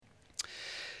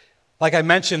Like I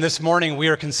mentioned this morning, we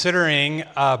are considering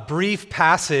a brief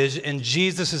passage in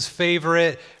Jesus'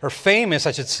 favorite, or famous,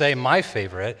 I should say, my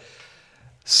favorite,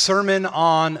 Sermon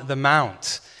on the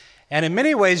Mount. And in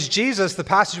many ways, Jesus, the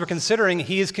passage we're considering,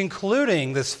 he is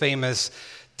concluding this famous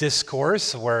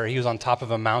discourse where he was on top of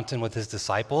a mountain with his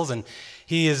disciples, and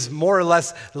he is more or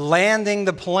less landing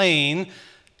the plane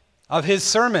of his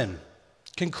sermon,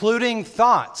 concluding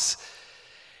thoughts.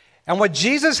 And what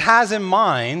Jesus has in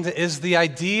mind is the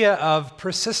idea of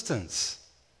persistence.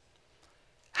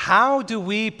 How do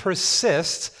we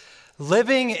persist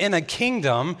living in a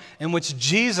kingdom in which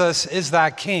Jesus is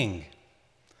that king?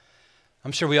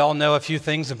 I'm sure we all know a few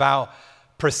things about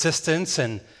persistence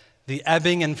and the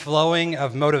ebbing and flowing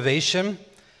of motivation.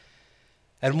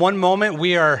 At one moment,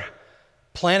 we are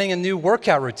planning a new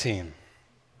workout routine,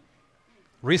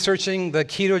 researching the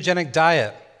ketogenic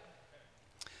diet.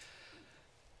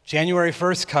 January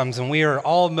 1st comes and we are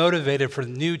all motivated for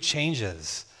new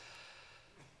changes.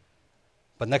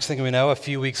 But next thing we know, a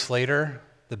few weeks later,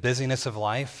 the busyness of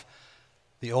life,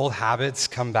 the old habits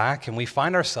come back, and we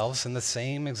find ourselves in the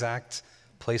same exact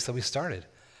place that we started.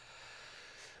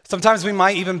 Sometimes we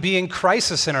might even be in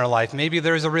crisis in our life. Maybe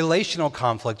there's a relational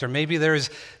conflict, or maybe there's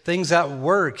things at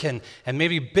work, and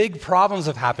maybe big problems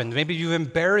have happened. Maybe you've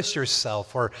embarrassed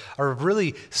yourself or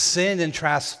really sinned and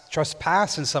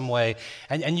trespassed in some way,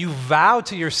 and you vow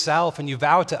to yourself and you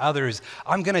vow to others,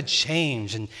 I'm going to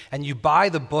change, and you buy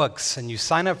the books and you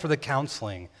sign up for the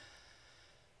counseling.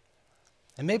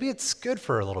 And maybe it's good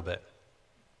for a little bit.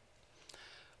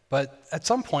 But at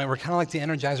some point, we're kind of like the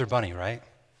Energizer Bunny, right?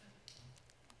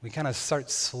 We kind of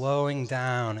start slowing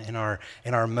down in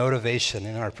our motivation,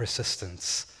 in our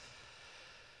persistence.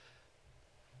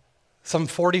 Some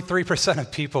 43%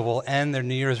 of people will end their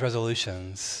New Year's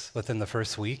resolutions within the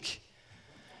first week.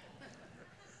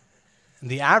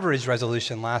 The average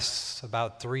resolution lasts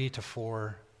about 3 to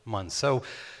 4 months. So,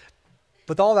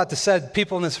 with all that said,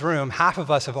 people in this room, half of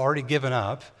us have already given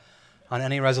up on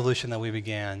any resolution that we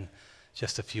began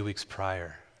just a few weeks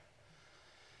prior.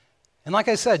 And like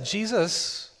I said,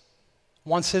 Jesus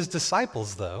wants his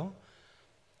disciples, though,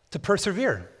 to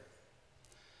persevere,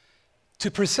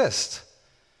 to persist.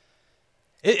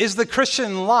 Is the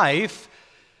Christian life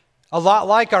a lot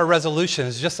like our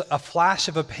resolutions, just a flash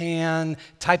of a pan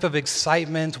type of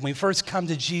excitement? When we first come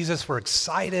to Jesus, we're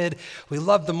excited. We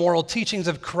love the moral teachings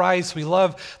of Christ. We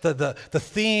love the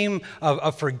theme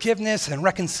of forgiveness and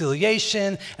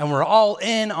reconciliation, and we're all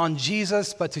in on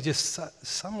Jesus, but to just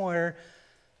somewhere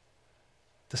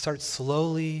to start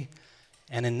slowly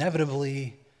and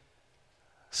inevitably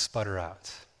sputter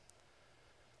out.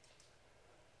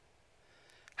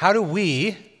 How do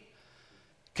we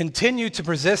continue to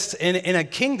persist in a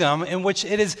kingdom in which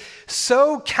it is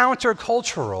so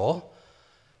countercultural,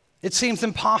 it seems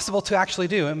impossible to actually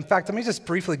do? In fact, let me just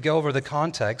briefly go over the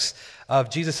context of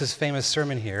Jesus' famous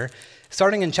sermon here.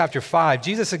 Starting in chapter 5,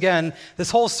 Jesus, again,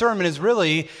 this whole sermon is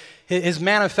really his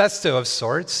manifesto of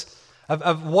sorts.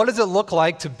 Of what does it look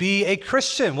like to be a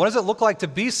Christian? What does it look like to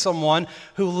be someone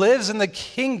who lives in the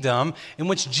kingdom in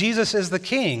which Jesus is the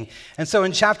king? And so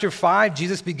in chapter 5,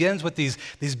 Jesus begins with these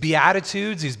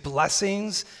beatitudes, these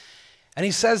blessings. And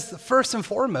he says, first and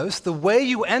foremost, the way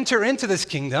you enter into this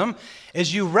kingdom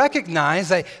is you recognize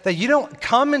that you don't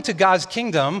come into God's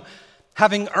kingdom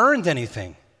having earned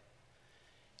anything.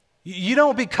 You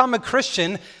don't become a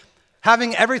Christian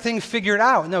having everything figured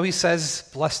out. No, he says,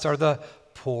 blessed are the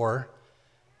poor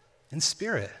in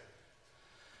spirit.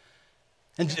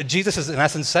 And Jesus is in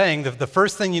essence saying that the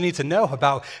first thing you need to know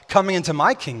about coming into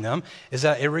my kingdom is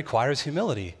that it requires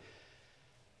humility.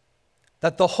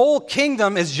 That the whole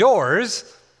kingdom is yours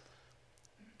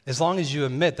as long as you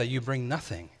admit that you bring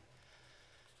nothing.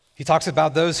 He talks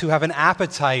about those who have an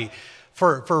appetite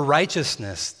for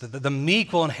righteousness. The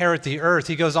meek will inherit the earth.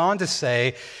 He goes on to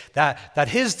say that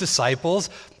his disciples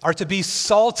are to be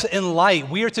salt and light.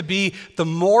 We are to be the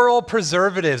moral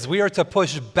preservatives. We are to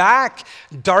push back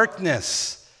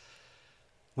darkness.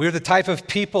 We are the type of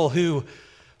people who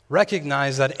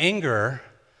recognize that anger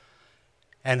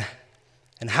and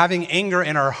having anger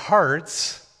in our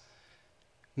hearts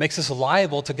makes us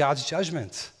liable to God's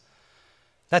judgment.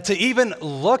 That to even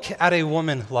look at a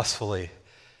woman lustfully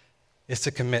is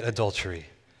to commit adultery.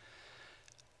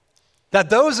 That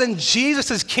those in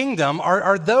Jesus' kingdom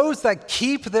are those that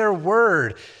keep their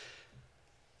word.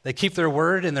 They keep their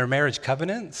word in their marriage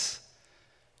covenants,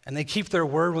 and they keep their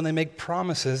word when they make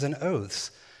promises and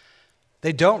oaths.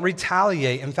 They don't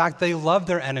retaliate. In fact, they love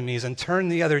their enemies and turn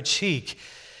the other cheek.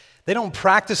 They don't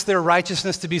practice their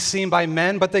righteousness to be seen by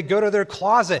men, but they go to their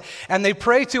closet and they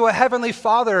pray to a heavenly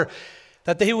Father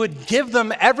that they would give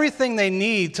them everything they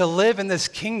need to live in this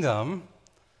kingdom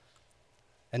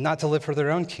and not to live for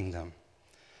their own kingdom.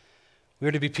 We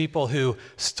are to be people who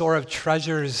store up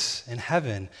treasures in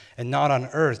heaven and not on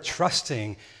earth,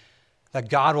 trusting that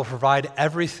God will provide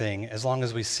everything as long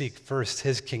as we seek first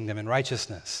his kingdom and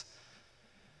righteousness.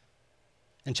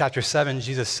 In chapter 7,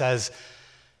 Jesus says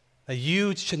that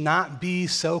you should not be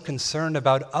so concerned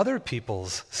about other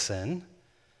people's sin.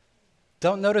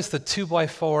 Don't notice the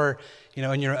 2x4,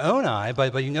 in your own eye,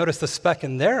 but you notice the speck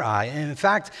in their eye. And in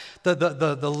fact,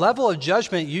 the level of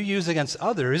judgment you use against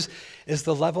others is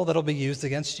the level that'll be used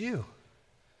against you.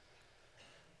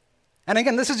 And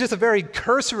again, this is just a very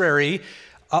cursory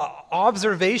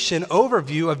observation,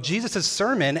 overview of Jesus'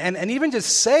 sermon. And even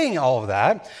just saying all of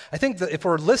that, I think that if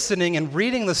we're listening and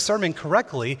reading the sermon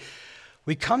correctly,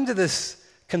 we come to this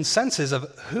consensus of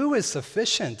who is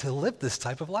sufficient to live this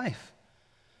type of life.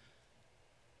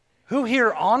 Who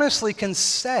here honestly can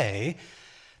say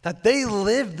that they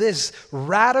live this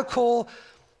radical,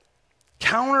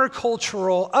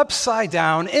 countercultural, upside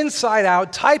down, inside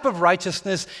out type of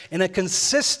righteousness in a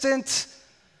consistent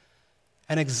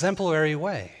and exemplary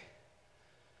way?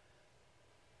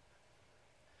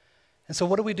 And so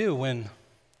what do we do when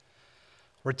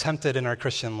we're tempted in our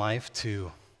Christian life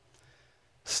to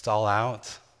stall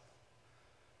out?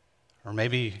 Or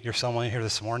maybe you're someone here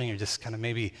this morning, you're just kind of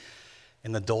maybe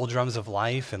in the doldrums of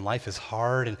life, and life is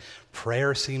hard, and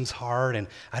prayer seems hard, and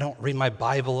I don't read my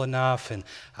Bible enough, and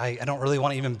I don't really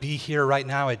want to even be here right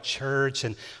now at church,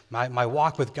 and my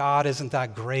walk with God isn't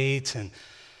that great, and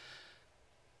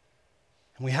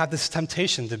we have this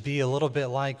temptation to be a little bit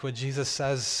like what Jesus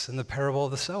says in the parable of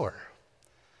the sower,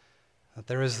 that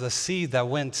there is the seed that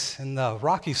went in the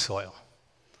rocky soil,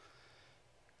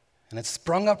 and it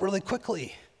sprung up really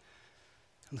quickly,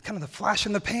 and kind of the flash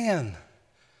in the pan.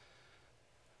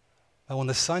 But when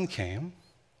the sun came,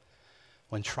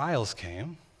 when trials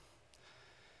came,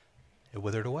 it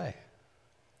withered away.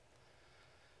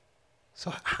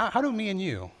 So how do me and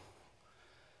you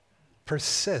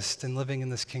persist in living in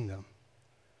this kingdom?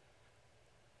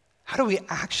 How do we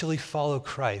actually follow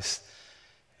Christ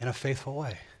in a faithful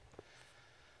way?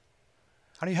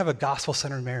 How do you have a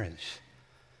gospel-centered marriage?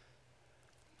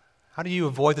 How do you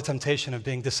avoid the temptation of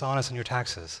being dishonest in your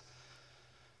taxes?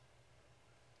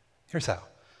 Here's how.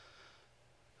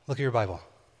 Look at your Bible.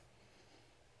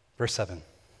 Verse 7.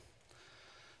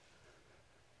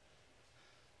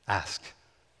 Ask.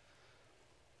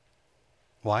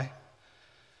 Why?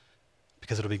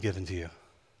 Because it'll be given to you.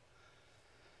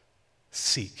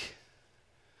 Seek.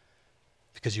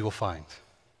 Because you will find.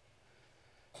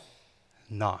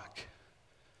 Knock.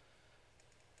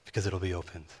 Because it'll be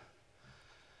opened.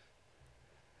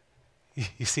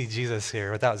 You see Jesus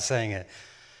here, without saying it,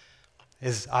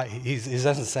 he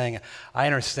doesn't saying, I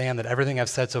understand that everything I've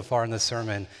said so far in this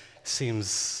sermon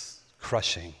seems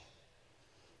crushing.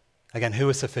 Again, who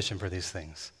is sufficient for these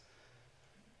things?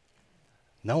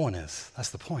 No one is. That's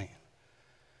the point.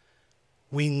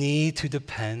 We need to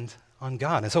depend on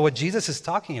God. And so what Jesus is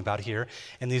talking about here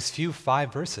in these few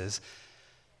 5 verses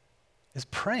is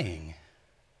praying.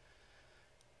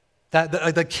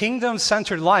 That the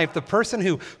kingdom-centered life, the person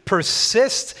who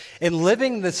persists in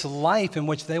living this life in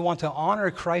which they want to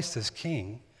honor Christ as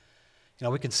king,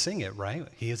 we could sing it, right?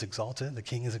 He is exalted, the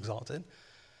king is exalted.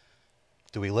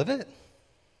 Do we live it?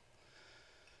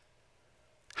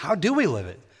 How do we live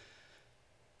it?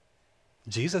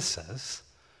 Jesus says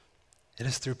it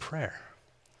is through prayer.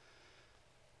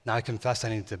 Now I confess I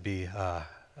need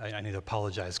to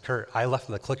apologize. Kurt, I left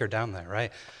the clicker down there,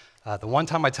 right? The one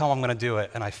time I tell him I'm going to do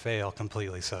it, and I fail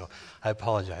completely, so I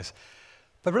apologize.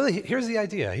 But really, here's the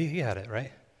idea. He had it,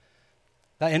 right?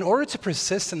 That in order to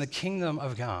persist in the kingdom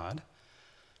of God,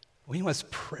 we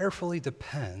must prayerfully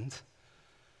depend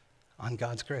on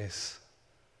God's grace.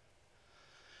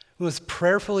 We must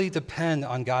prayerfully depend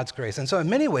on God's grace. And so in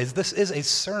many ways, this is a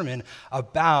sermon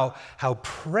about how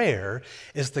prayer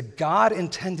is the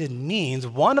God-intended means,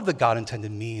 one of the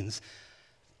God-intended means,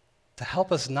 to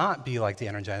help us not be like the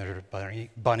Energizer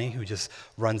bunny who just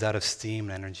runs out of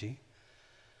steam and energy,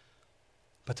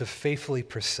 but to faithfully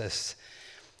persist.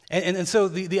 And so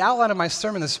the outline of my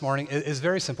sermon this morning is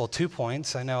very simple, 2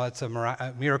 points. I know it's a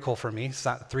miracle for me. It's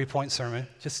not a 3-point sermon,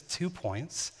 just 2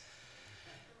 points.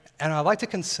 And I'd like to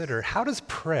consider, how does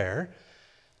prayer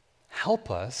help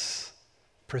us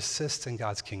persist in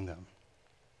God's kingdom?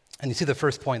 And you see the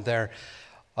first point there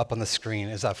up on the screen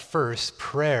is that first,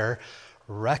 prayer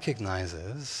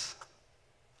recognizes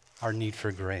our need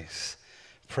for grace.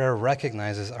 Prayer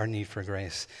recognizes our need for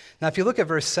grace. Now, if you look at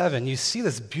verse 7, you see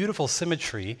this beautiful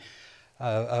symmetry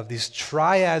of these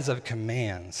triads of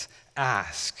commands.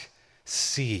 Ask,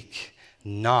 seek,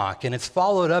 knock. And it's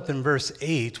followed up in verse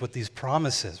 8 with these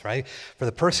promises, right? For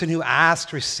the person who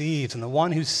asks receives, and the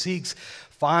one who seeks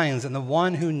finds, and the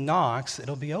one who knocks,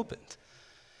 it'll be opened.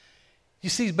 You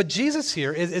see, but Jesus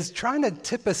here is trying to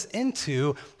tip us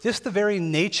into just the very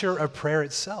nature of prayer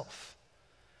itself.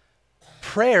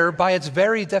 Prayer, by its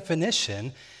very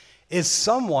definition, is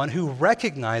someone who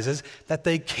recognizes that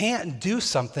they can't do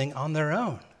something on their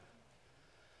own.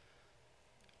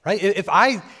 Right? If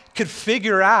I could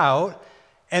figure out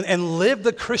and live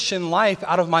the Christian life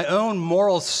out of my own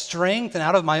moral strength and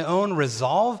out of my own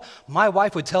resolve, my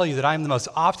wife would tell you that I'm the most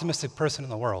optimistic person in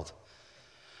the world.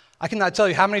 I cannot tell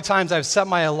you how many times I've set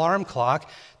my alarm clock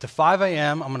to 5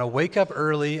 a.m. I'm going to wake up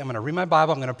early. I'm going to read my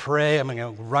Bible. I'm going to pray. I'm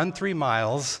going to run 3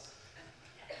 miles.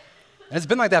 And it's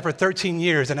been like that for 13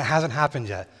 years, and it hasn't happened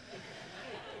yet.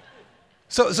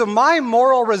 So my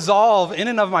moral resolve in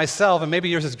and of myself, and maybe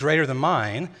yours is greater than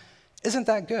mine, isn't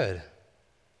that good.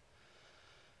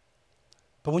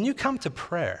 But when you come to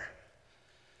prayer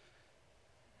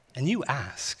and you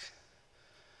ask,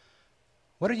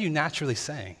 what are you naturally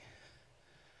saying?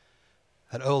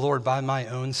 That, oh Lord, by my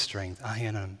own strength, I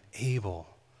am able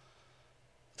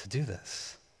to do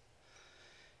this.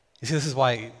 You see, this is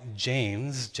why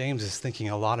James is thinking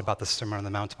a lot about the Sermon on the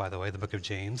Mount, by the way, the book of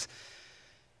James.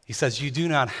 He says, you do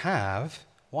not have,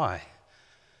 why?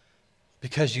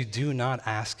 Because you do not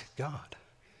ask God.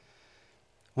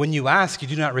 When you ask, you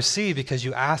do not receive because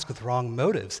you ask with wrong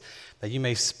motives, that you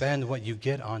may spend what you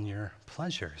get on your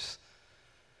pleasures.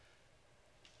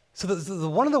 So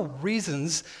one of the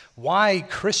reasons why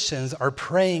Christians are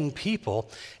praying people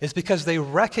is because they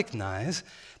recognize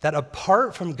that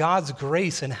apart from God's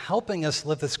grace in helping us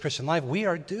live this Christian life, we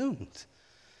are doomed.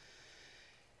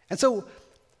 And so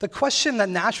the question that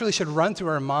naturally should run through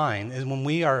our mind is when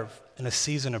we are in a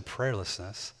season of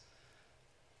prayerlessness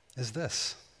is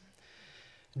this.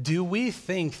 Do we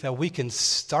think that we can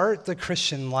start the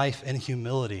Christian life in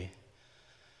humility?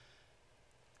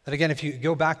 That again, if you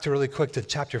go back to really quick to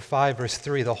chapter 5, verse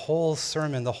 3, the whole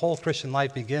sermon, the whole Christian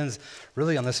life begins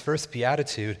really on this first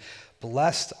beatitude.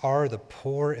 Blessed are the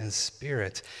poor in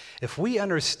spirit. If we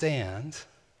understand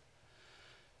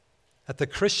that the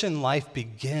Christian life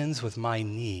begins with my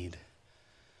need,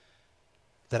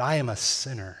 that I am a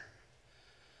sinner,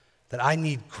 that I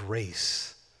need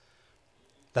grace,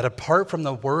 that apart from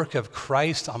the work of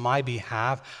Christ on my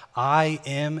behalf, I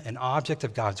am an object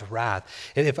of God's wrath.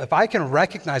 If I can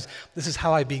recognize this is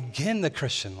how I begin the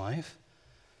Christian life,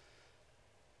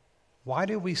 why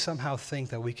do we somehow think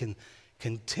that we can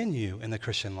continue in the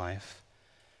Christian life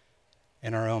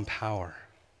in our own power?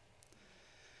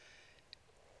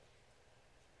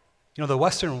 You know, the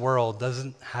Western world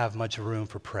doesn't have much room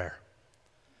for prayer.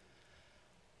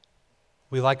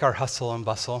 We like our hustle and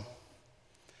bustle.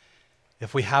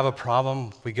 If we have a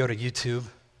problem, we go to YouTube.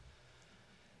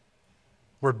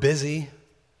 We're busy.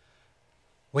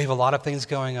 We have a lot of things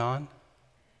going on.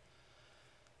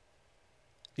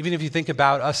 Even if you think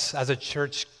about us as a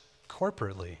church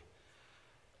corporately,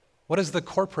 what is the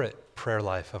corporate prayer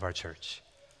life of our church?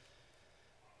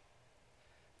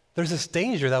 There's this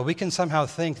danger that we can somehow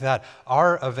think that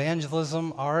our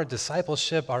evangelism, our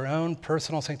discipleship, our own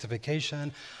personal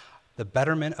sanctification, the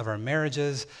betterment of our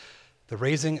marriages, the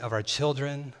raising of our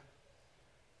children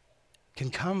can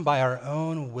come by our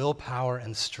own willpower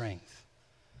and strength.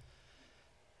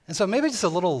 And so maybe just a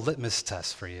little litmus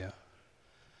test for you,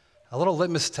 a little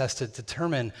litmus test to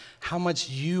determine how much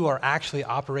you are actually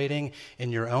operating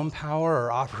in your own power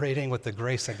or operating with the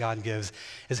grace that God gives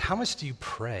is how much do you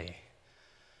pray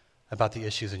about the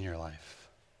issues in your life?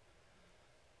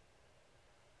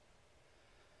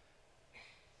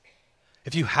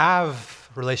 If you have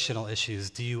relational issues,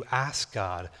 do you ask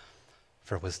God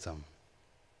for wisdom?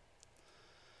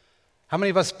 How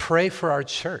many of us pray for our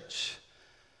church?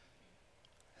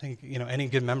 I think, any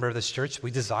good member of this church, we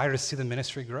desire to see the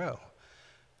ministry grow.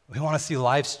 We want to see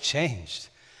lives changed.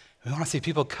 We want to see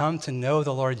people come to know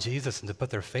the Lord Jesus and to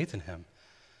put their faith in him.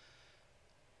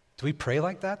 Do we pray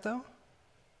like that, though?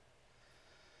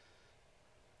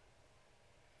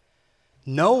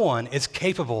 No one is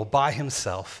capable by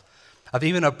himself of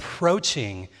even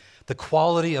approaching the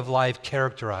quality of life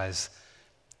characterized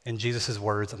in Jesus'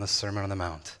 words on the Sermon on the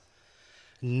Mount.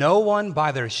 No one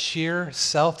by their sheer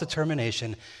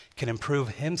self-determination can improve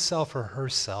himself or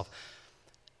herself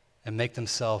and make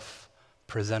themselves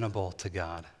presentable to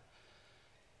God.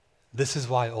 This is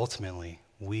why ultimately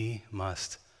we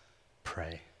must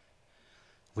pray.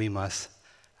 We must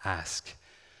ask.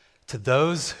 To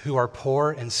those who are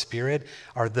poor in spirit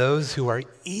are those who are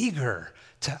eager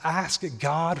to ask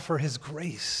God for his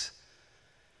grace.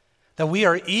 that we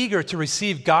are eager to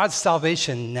receive God's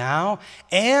salvation now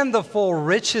and the full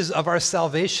riches of our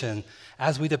salvation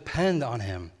as we depend on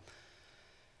him.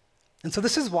 And so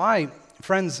this is why,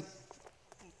 friends,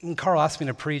 when Carl asked me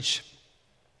to preach,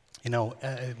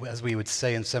 as we would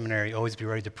say in seminary, always be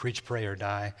ready to preach, pray, or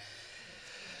die.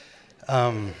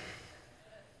 The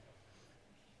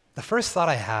first thought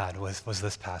I had was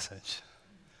this passage.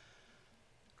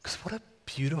 Because what a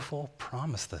beautiful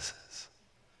promise this is.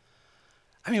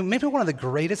 I mean, maybe one of the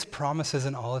greatest promises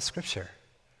in all of Scripture.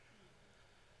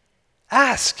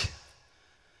 Ask,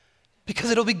 because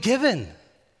it'll be given.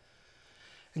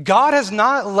 God has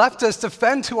not left us to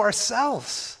fend to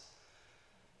ourselves.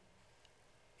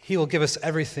 He will give us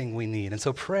everything we need. And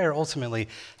so prayer ultimately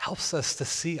helps us to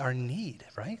see our need,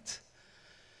 right?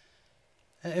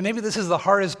 And maybe this is the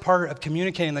hardest part of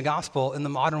communicating the gospel in the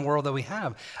modern world that we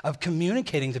have, of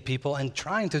communicating to people and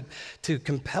trying to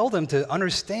compel them to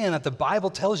understand that the Bible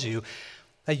tells you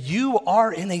that you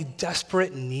are in a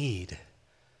desperate need,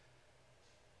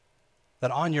 that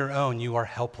on your own you are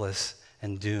helpless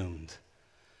and doomed.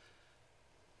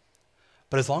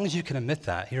 But as long as you can admit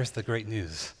that, here's the great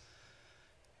news.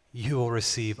 You will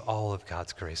receive all of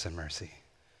God's grace and mercy.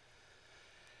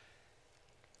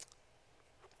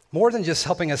 More than just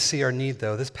helping us see our need,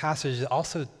 though, this passage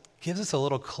also gives us a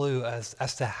little clue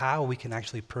as to how we can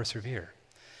actually persevere.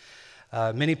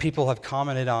 Many people have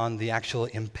commented on the actual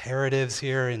imperatives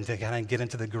here, and to kind of get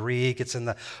into the Greek, it's in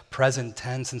the present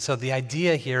tense. And so the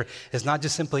idea here is not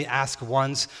just simply ask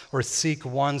once or seek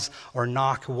once or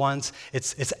knock once.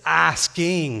 It's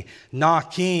asking,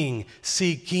 knocking,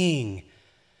 seeking.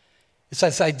 It's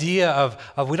this idea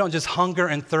of we don't just hunger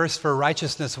and thirst for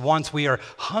righteousness once. We are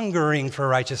hungering for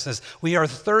righteousness. We are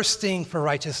thirsting for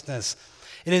righteousness.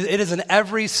 It is an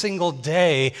every single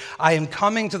day I am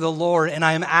coming to the Lord and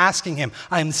I am asking him.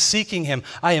 I am seeking him.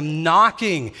 I am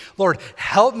knocking. Lord,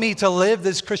 help me to live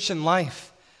this Christian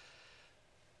life.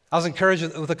 I was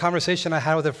encouraged with a conversation I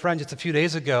had with a friend just a few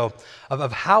days ago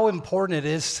of how important it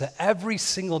is to every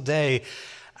single day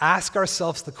ask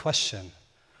ourselves the question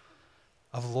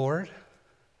of, Lord,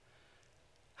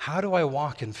 how do I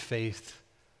walk in faith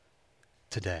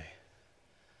today?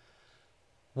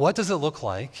 What does it look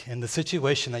like in the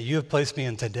situation that you have placed me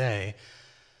in today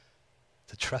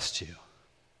to trust you?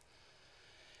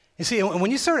 You see,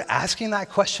 when you start asking that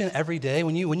question every day,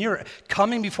 when you're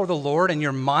coming before the Lord and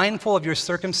you're mindful of your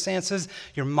circumstances,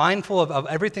 you're mindful of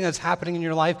everything that's happening in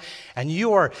your life, and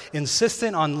you are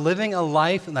insistent on living a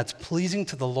life that's pleasing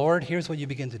to the Lord, here's what you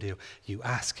begin to do. You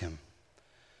ask him.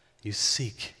 You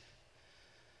seek.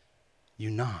 You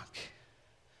knock.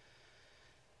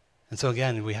 And so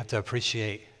again, we have to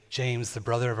appreciate James, the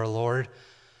brother of our Lord.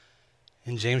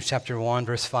 In James chapter 1,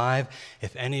 verse 5,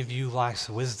 if any of you lacks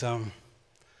wisdom,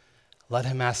 let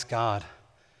him ask God,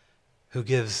 who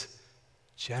gives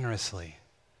generously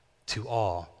to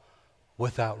all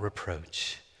without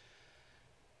reproach.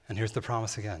 And here's the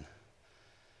promise again.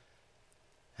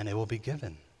 And it will be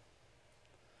given.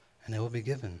 And it will be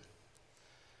given.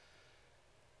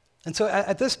 And so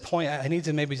at this point, I need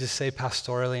to maybe just say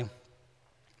pastorally,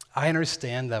 I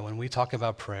understand that when we talk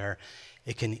about prayer,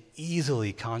 it can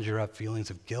easily conjure up feelings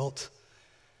of guilt,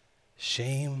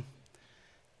 shame,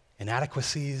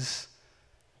 inadequacies.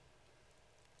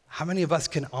 How many of us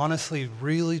can honestly,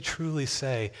 really, truly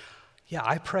say, yeah,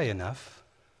 I pray enough?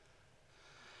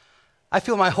 I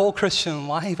feel my whole Christian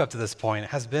life up to this point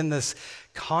has been this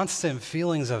constant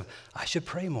feelings of, I should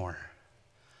pray more.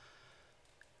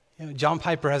 John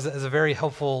Piper has a very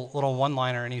helpful little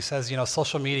one-liner, and he says,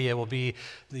 social media will be,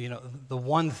 the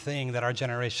one thing that our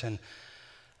generation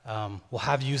will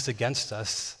have used against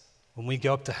us when we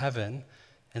go up to heaven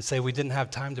and say we didn't have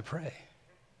time to pray.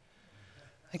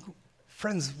 Like,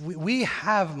 friends, we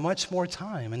have much more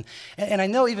time, and I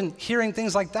know even hearing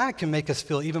things like that can make us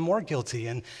feel even more guilty,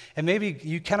 and maybe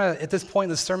you kind of at this point in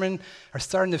the sermon are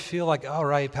starting to feel like, all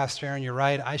right, Pastor Aaron, you're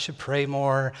right, I should pray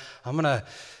more. I'm gonna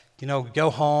go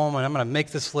home and I'm going to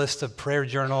make this list of prayer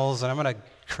journals and I'm going to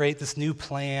create this new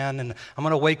plan and I'm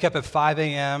going to wake up at 5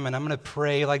 a.m. and I'm going to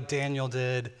pray like Daniel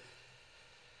did.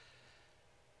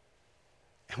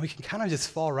 And we can kind of just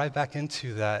fall right back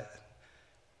into that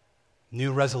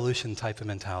new resolution type of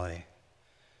mentality.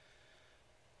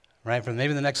 Right? For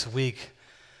maybe the next week,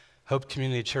 Hope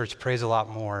Community Church prays a lot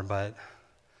more, but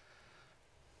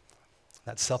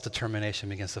that self-determination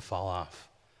begins to fall off.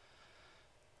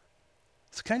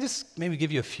 So can I just maybe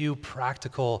give you a few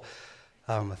practical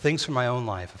things from my own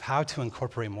life of how to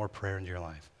incorporate more prayer into your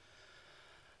life?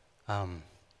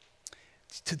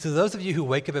 To those of you who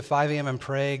wake up at 5 a.m. and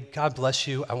pray, God bless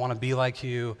you. I want to be like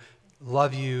you,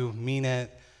 love you, mean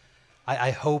it.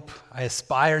 I hope, I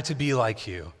aspire to be like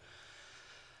you.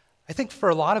 I think for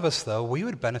a lot of us, though, we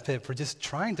would benefit for just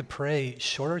trying to pray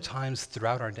shorter times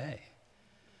throughout our day.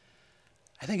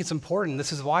 I think it's important.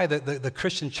 This is why the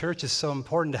Christian church is so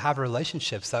important to have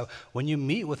relationships, that when you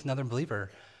meet with another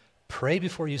believer, pray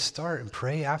before you start and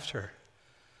pray after.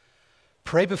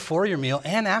 Pray before your meal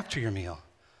and after your meal.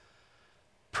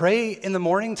 Pray in the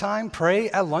morning time, pray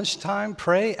at lunchtime,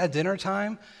 pray at dinner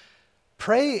time.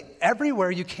 Pray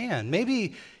everywhere you can.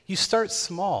 Maybe you start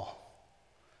small.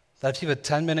 That if you have a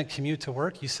 10-minute commute to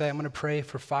work, you say, I'm going to pray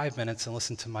for 5 minutes and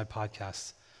listen to my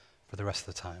podcast for the rest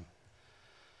of the time.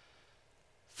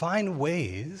 Find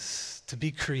ways to be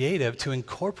creative, to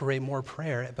incorporate more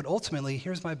prayer. But ultimately,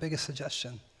 here's my biggest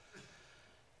suggestion.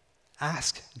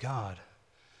 Ask God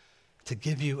to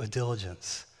give you a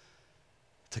diligence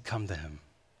to come to him,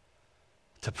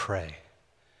 to pray.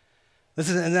 This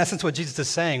is, in essence, what Jesus is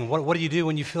saying. What do you do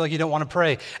when you feel like you don't want to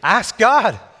pray? Ask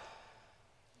God.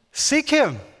 Seek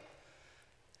him.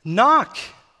 Knock.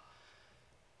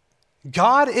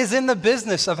 God is in the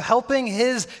business of helping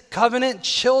his covenant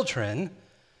children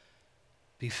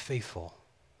be faithful.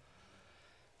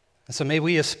 And so may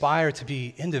we aspire to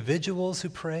be individuals who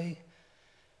pray.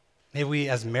 May we,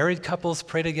 as married couples,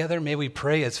 pray together. May we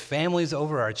pray as families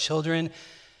over our children.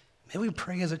 May we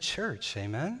pray as a church.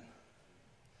 Amen?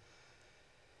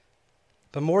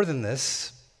 But more than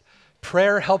this,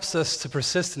 prayer helps us to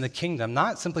persist in the kingdom,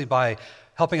 not simply by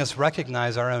helping us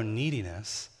recognize our own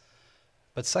neediness,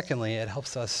 but secondly, it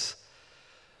helps us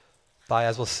by,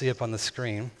 as we'll see up on the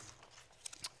screen,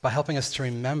 by helping us to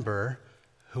remember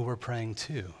who we're praying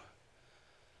to.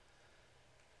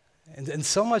 And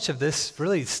so much of this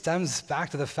really stems back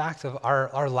to the fact of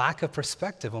our lack of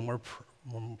perspective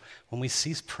when we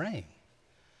cease praying.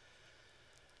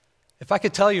 If I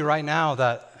could tell you right now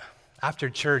that after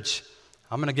church,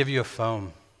 I'm going to give you a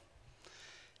phone,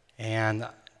 and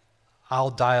I'll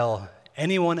dial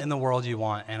anyone in the world you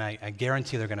want, and I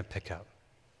guarantee they're going to pick up.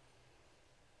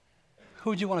 Who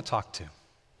would you want to talk to?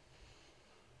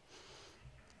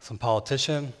 Some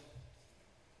politician?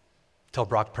 Tell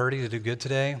Brock Purdy to do good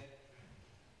today?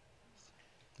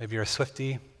 Maybe you're a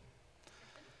Swiftie.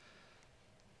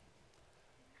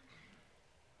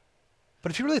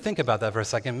 But if you really think about that for a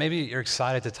second, maybe you're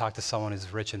excited to talk to someone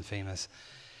who's rich and famous.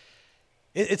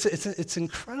 It's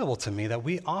incredible to me that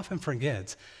we often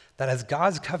forget that as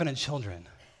God's covenant children,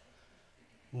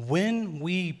 when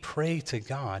we pray to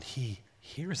God, he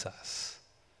hears us.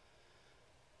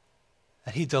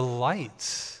 That he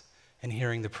delights in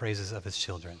hearing the praises of his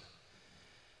children.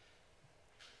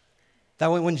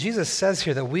 Now, when Jesus says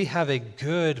here that we have a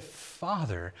good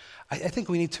Father, I think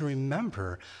we need to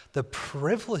remember the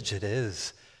privilege it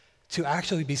is to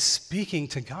actually be speaking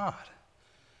to God.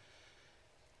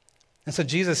 And so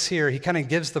Jesus here, he kind of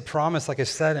gives the promise, like I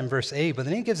said in verse 8, but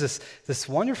then he gives us this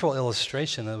wonderful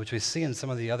illustration, which we see in some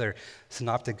of the other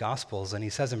synoptic gospels. And he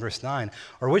says in verse 9,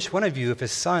 or which one of you, if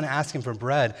his son asks him for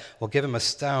bread, will give him a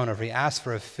stone, or if he asks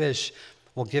for a fish,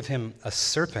 will give him a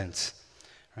serpent?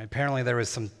 Right? Apparently there was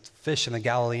some fish in the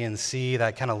Galilean Sea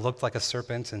that kind of looked like a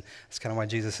serpent, and that's kind of why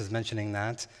Jesus is mentioning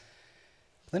that.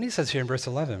 But then he says here in verse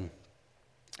 11,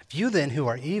 if you then who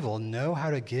are evil know how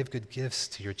to give good gifts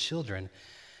to your children,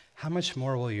 how much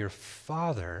more will your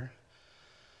Father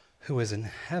who is in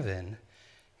heaven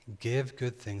give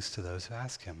good things to those who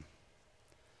ask him?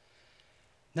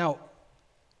 Now,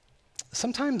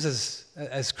 sometimes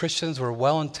as Christians, we're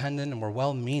well-intended and we're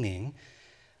well-meaning,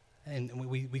 and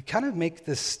we kind of make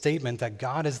this statement that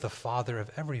God is the Father of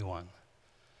everyone,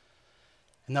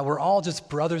 and that we're all just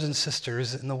brothers and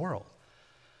sisters in the world.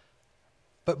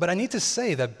 But I need to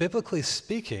say that biblically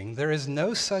speaking, there is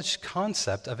no such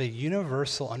concept of a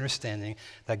universal understanding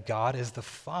that God is the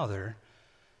Father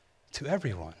to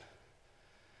everyone.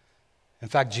 In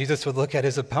fact, Jesus would look at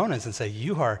his opponents and say,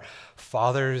 you are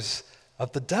fathers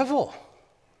of the devil.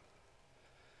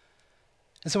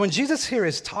 And so when Jesus here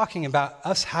is talking about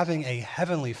us having a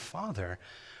heavenly Father,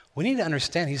 we need to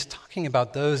understand he's talking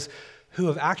about those who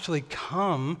have actually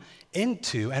come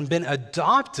into and been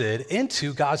adopted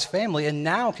into God's family and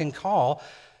now can call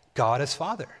God as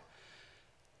Father.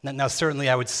 Now, certainly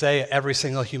I would say every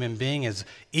single human being is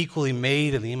equally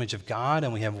made in the image of God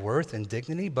and we have worth and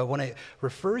dignity, but when it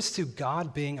refers to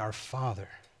God being our Father,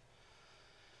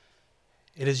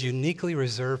 it is uniquely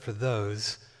reserved for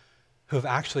those who have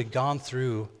actually gone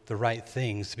through the right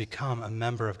things to become a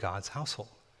member of God's household.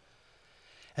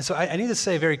 And so I need to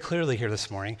say very clearly here this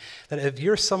morning that if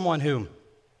you're someone who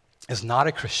is not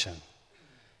a Christian,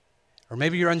 or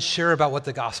maybe you're unsure about what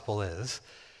the gospel is,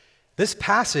 this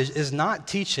passage is not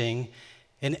teaching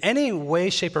in any way,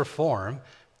 shape, or form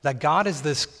that God is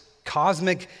this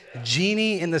cosmic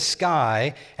genie in the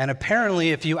sky, and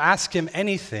apparently if you ask him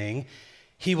anything,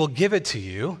 he will give it to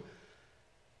you.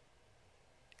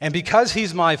 And because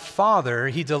he's my Father,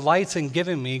 he delights in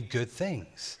giving me good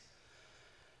things.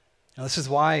 Now, this is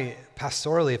why,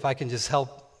 pastorally, if I can just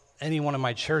help anyone in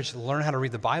my church learn how to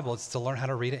read the Bible, it's to learn how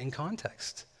to read it in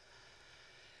context.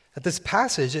 That this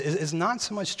passage is not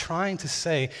so much trying to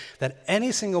say that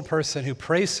any single person who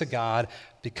prays to God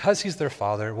because he's their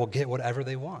Father will get whatever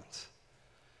they want.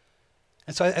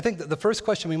 And so I think that the first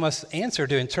question we must answer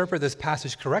to interpret this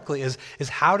passage correctly is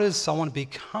how does someone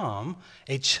become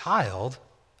a child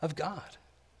of God?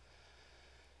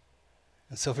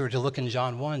 And so if we were to look in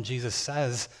John 1, Jesus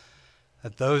says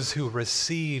that those who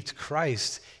received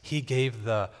Christ, he gave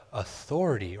the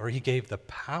authority, or he gave the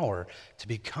power to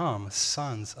become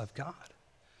sons of God.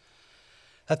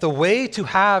 That the way to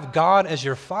have God as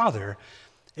your Father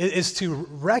is to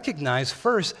recognize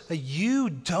first that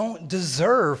you don't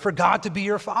deserve for God to be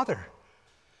your Father.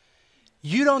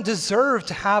 You don't deserve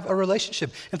to have a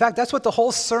relationship. In fact, that's what the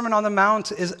whole Sermon on the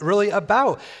Mount is really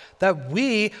about. That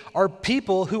we are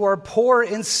people who are poor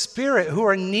in spirit, who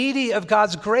are needy of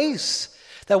God's grace.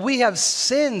 That we have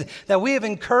sinned, that we have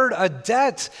incurred a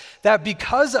debt, that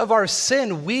because of our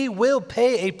sin, we will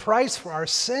pay a price for our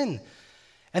sin.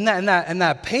 And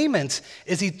that payment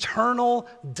is eternal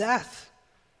death.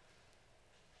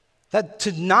 That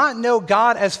to not know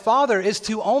God as Father is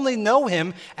to only know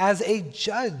him as a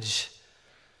judge.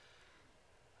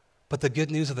 But the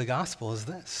good news of the gospel is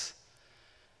this,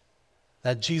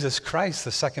 that Jesus Christ,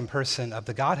 the second person of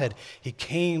the Godhead, he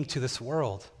came to this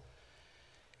world.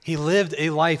 He lived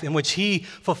a life in which he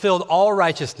fulfilled all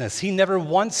righteousness. He never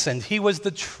once sinned. He was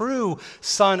the true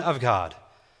Son of God,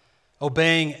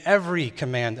 obeying every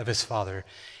command of his Father.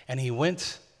 And he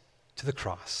went to the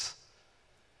cross.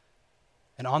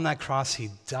 And on that cross, he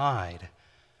died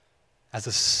as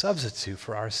a substitute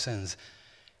for our sins.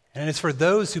 And it's for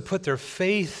those who put their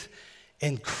faith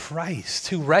in Christ,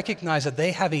 who recognize that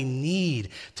they have a need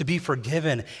to be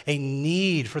forgiven, a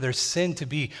need for their sin to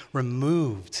be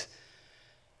removed,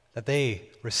 that they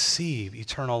receive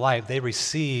eternal life. They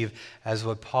receive, as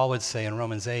what Paul would say in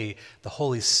Romans 8, the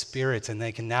Holy Spirit, and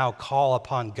they can now call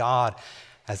upon God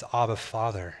as Abba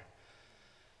Father.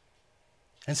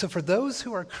 And so for those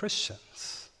who are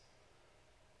Christians,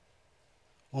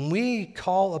 when we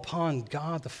call upon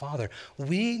God the Father,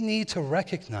 we need to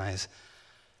recognize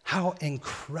how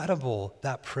incredible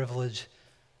that privilege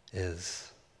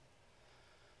is.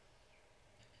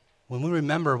 When we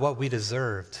remember what we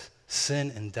deserved,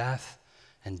 sin and death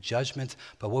and judgment,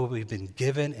 but what we've been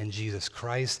given in Jesus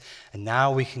Christ, and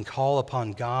now we can call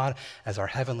upon God as our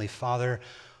Heavenly Father,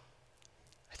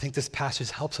 I think this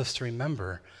passage helps us to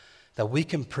remember that we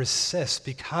can persist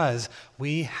because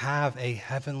we have a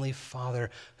Heavenly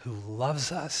Father who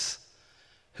loves us,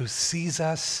 who sees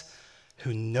us,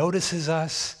 who notices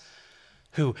us,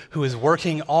 who is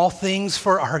working all things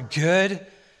for our good.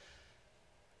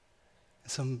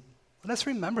 So let us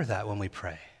remember that when we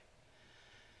pray.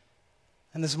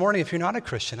 And this morning, if you're not a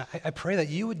Christian, I pray that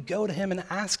you would go to him and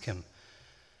ask him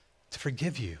to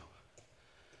forgive you.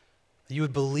 That you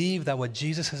would believe that what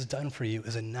Jesus has done for you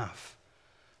is enough,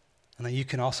 and that you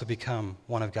can also become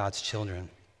one of God's children.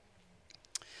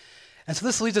 And so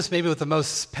this leads us maybe with the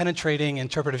most penetrating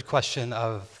interpretive question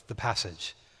of the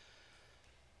passage.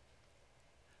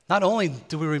 Not only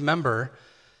do we remember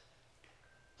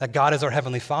that God is our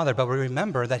Heavenly Father, but we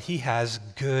remember that he has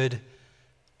good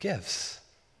gifts.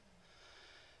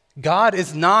 God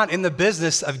is not in the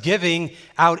business of giving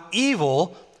out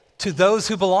evil to those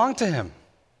who belong to him.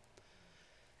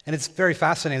 And it's very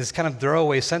fascinating, this kind of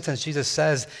throwaway sentence. Jesus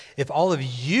says, if all of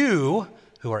you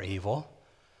who are evil,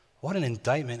 what an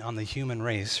indictment on the human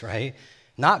race, right?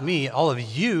 Not me, all of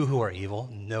you who are evil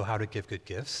know how to give good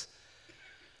gifts.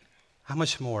 How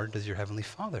much more does your Heavenly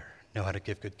Father know how to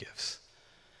give good gifts?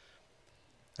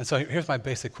 And so here's my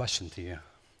basic question to you.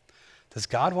 Does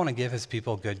God want to give his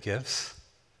people good gifts?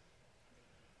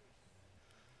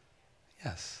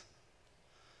 Yes.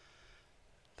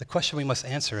 The question we must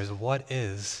answer is, what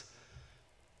is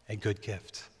a good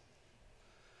gift?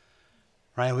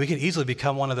 Right? We could easily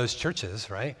become one of those churches,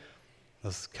 right?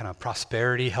 Those kind of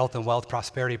prosperity, health and wealth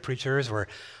prosperity preachers where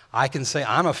I can say,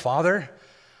 I'm a father.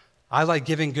 I like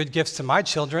giving good gifts to my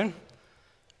children.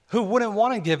 Who wouldn't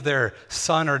want to give their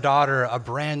son or daughter a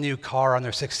brand new car on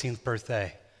their 16th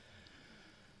birthday?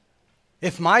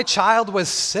 If my child was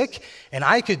sick and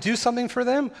I could do something for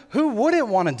them, who wouldn't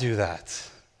want to do that?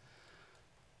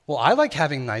 Well, I like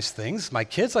having nice things. My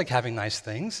kids like having nice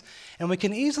things. And we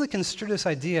can easily construe this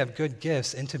idea of good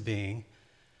gifts into being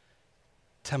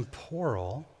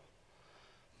temporal,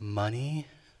 money,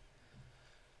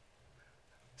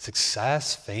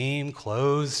 success, fame,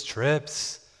 clothes,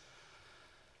 trips.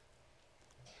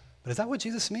 But is that what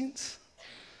Jesus means?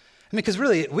 I mean, because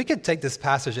really, we could take this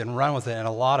passage and run with it in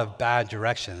a lot of bad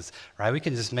directions, right? We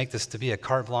can just make this to be a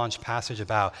carte blanche passage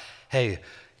about, hey,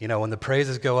 when the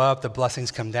praises go up, the blessings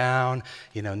come down,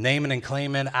 name it and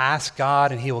claim it, ask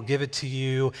God and he will give it to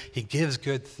you. He gives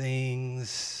good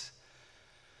things.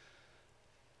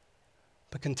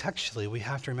 But contextually, we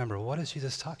have to remember, what is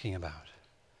Jesus talking about?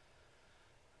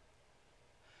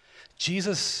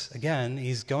 Jesus, again,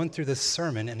 he's going through this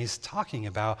sermon and he's talking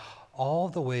about all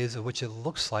the ways in which it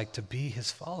looks like to be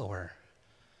his follower.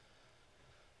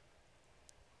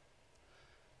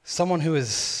 Someone who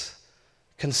is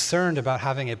concerned about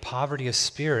having a poverty of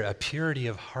spirit, a purity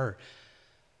of heart,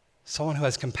 someone who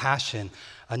has compassion,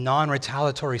 a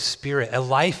non-retaliatory spirit, a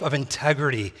life of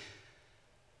integrity.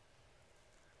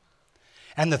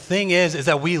 And the thing is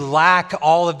that we lack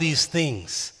all of these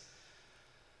things.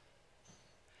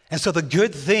 And so the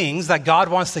good things that God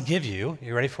wants to give you,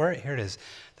 you ready for it? Here it is.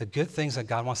 The good things that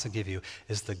God wants to give you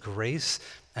is the grace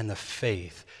and the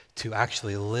faith to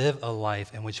actually live a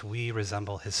life in which we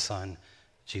resemble his Son,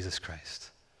 Jesus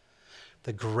Christ.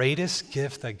 The greatest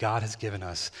gift that God has given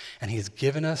us, and he's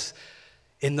given us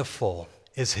in the full,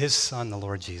 is his Son, the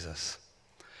Lord Jesus.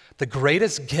 The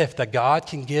greatest gift that God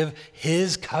can give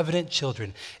his covenant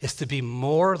children is to be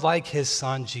more like his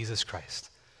Son, Jesus Christ.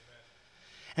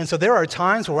 And so there are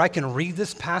times where I can read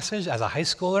this passage as a high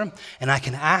schooler and I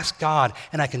can ask God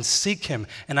and I can seek him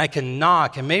and I can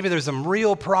knock, and maybe there's some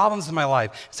real problems in my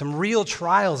life, some real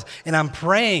trials, and I'm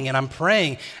praying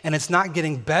and it's not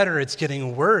getting better, it's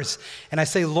getting worse. And I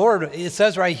say, Lord, it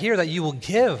says right here that you will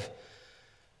give.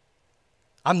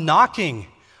 I'm knocking.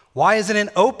 Why isn't it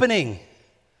opening?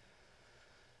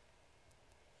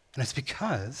 And it's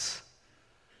because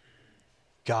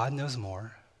God knows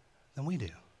more than we do.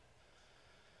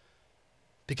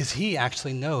 Because he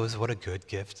actually knows what a good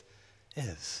gift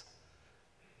is.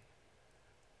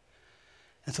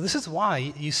 And so this is why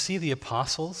you see the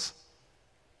apostles,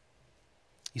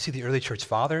 you see the early church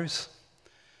fathers,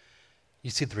 you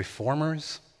see the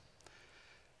reformers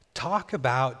talk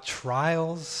about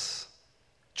trials,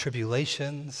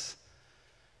 tribulations.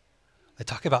 They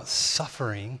talk about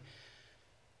suffering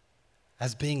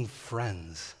as being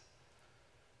friends.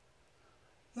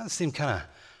 Doesn't that seem kind of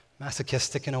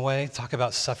masochistic in a way? Talk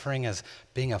about suffering as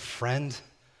being a friend.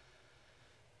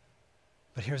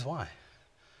 But here's why.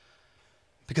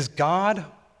 Because God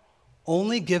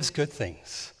only gives good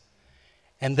things.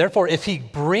 And therefore, if he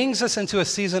brings us into a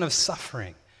season of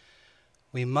suffering,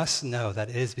 we must know that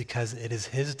it is because it is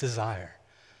his desire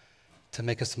to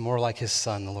make us more like his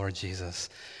Son, the Lord Jesus.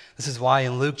 This is why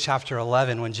in Luke chapter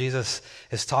 11, when Jesus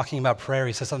is talking about prayer,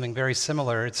 he says something very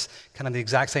similar. It's kind of the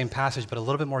exact same passage, but a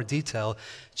little bit more detail.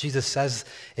 Jesus says,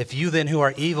 if you then who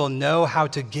are evil know how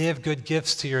to give good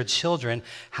gifts to your children,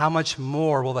 how much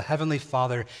more will the Heavenly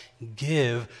Father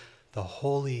give the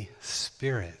Holy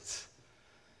Spirit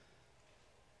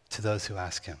to those who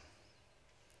ask him?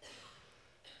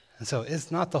 And so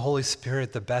is not the Holy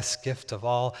Spirit the best gift of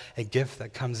all, a gift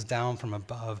that comes down from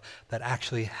above that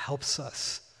actually helps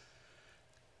us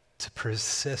to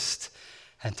persist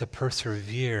and to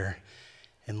persevere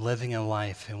in living a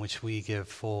life in which we give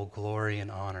full glory and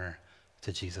honor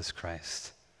to Jesus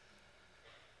Christ?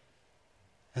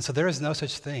 And so there is no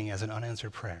such thing as an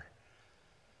unanswered prayer.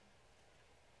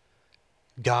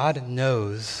 God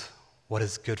knows what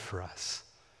is good for us.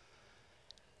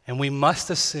 And we must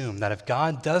assume that if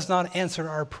God does not answer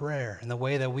our prayer in the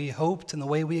way that we hoped and the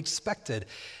way we expected,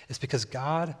 it's because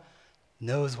God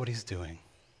knows what he's doing.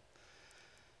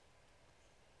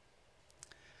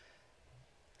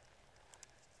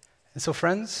 And so,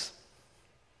 friends,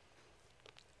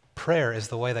 prayer is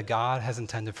the way that God has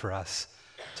intended for us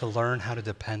to learn how to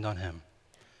depend on him.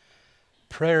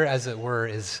 Prayer, as it were,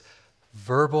 is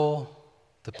verbal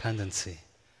dependency.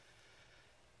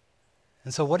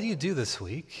 And so what do you do this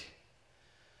week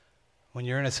when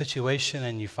you're in a situation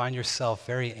and you find yourself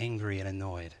very angry and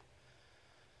annoyed?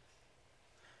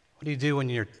 What do you do when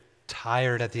you're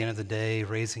tired at the end of the day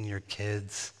raising your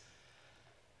kids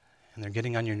and they're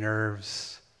getting on your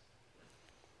nerves?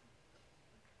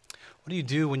 What do you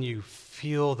do when you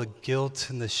feel the guilt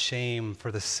and the shame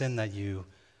for the sin that you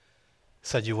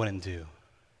said you wouldn't do?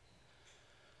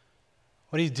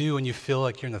 What do you do when you feel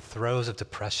like you're in the throes of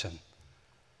depression?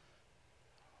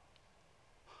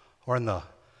 Or in the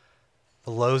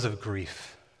lows of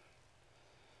grief?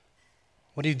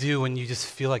 What do you do when you just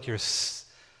feel like you're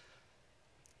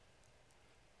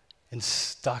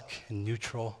stuck in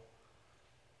neutral?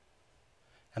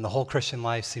 and the whole Christian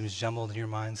life seems jumbled in your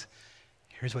minds,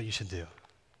 here's what you should do.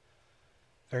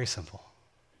 Very simple.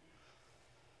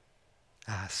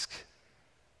 Ask,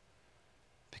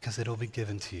 because it will be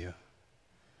given to you.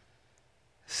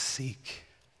 Seek,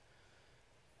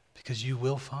 because you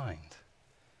will find.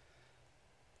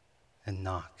 And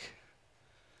knock.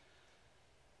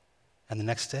 And the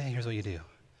next day, here's what you do.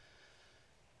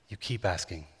 You keep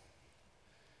asking.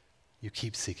 You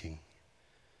keep seeking.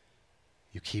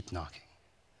 You keep knocking.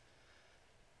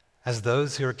 As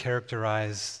those who are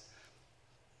characterized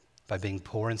by being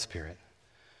poor in spirit,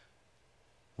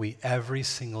 we every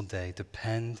single day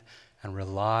depend and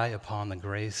rely upon the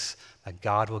grace that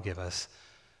God will give us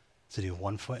to do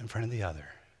one foot in front of the other,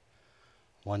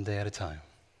 one day at a time.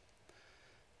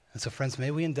 And so, friends,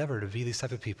 may we endeavor to be these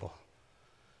type of people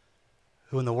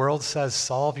who, when the world says,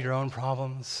 solve your own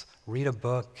problems, read a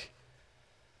book,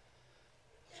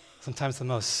 sometimes the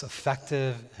most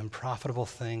effective and profitable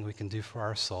thing we can do for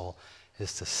our soul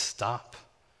is to stop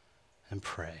and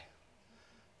pray.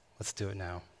 Let's do it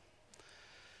now.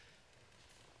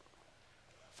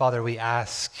 Father, we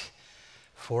ask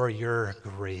for your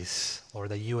grace, Lord,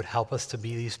 that you would help us to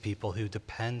be these people who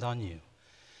depend on you.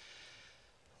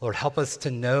 Lord, help us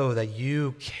to know that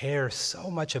you care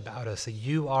so much about us, that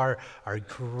you are our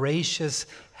gracious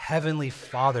Heavenly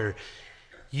Father.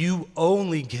 You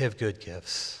only give good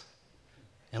gifts.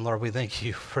 And Lord, we thank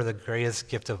you for the greatest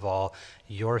gift of all,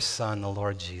 your Son, the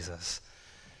Lord Jesus.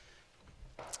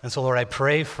 And so, Lord, I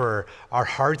pray for our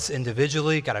hearts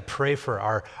individually. God, I pray for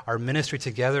our ministry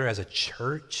together as a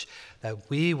church, that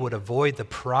we would avoid the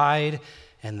pride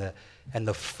and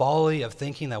the folly of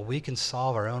thinking that we can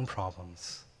solve our own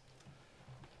problems.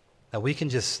 That we can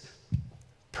just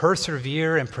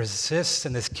persevere and persist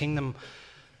in this kingdom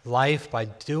life by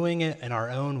doing it in our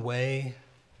own way.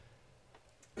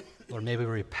 Lord, may we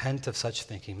repent of such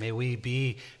thinking. May we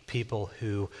be people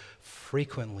who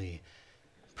frequently,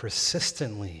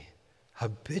 persistently,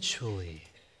 habitually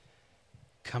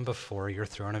come before your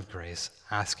throne of grace,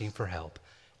 asking for help,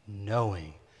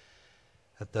 knowing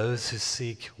that those who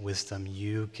seek wisdom,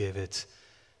 you give it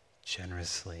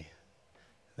generously.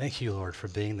 Thank you, Lord, for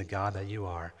being the God that you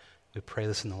are. We pray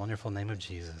this in the wonderful name of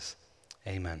Jesus.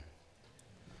 Amen.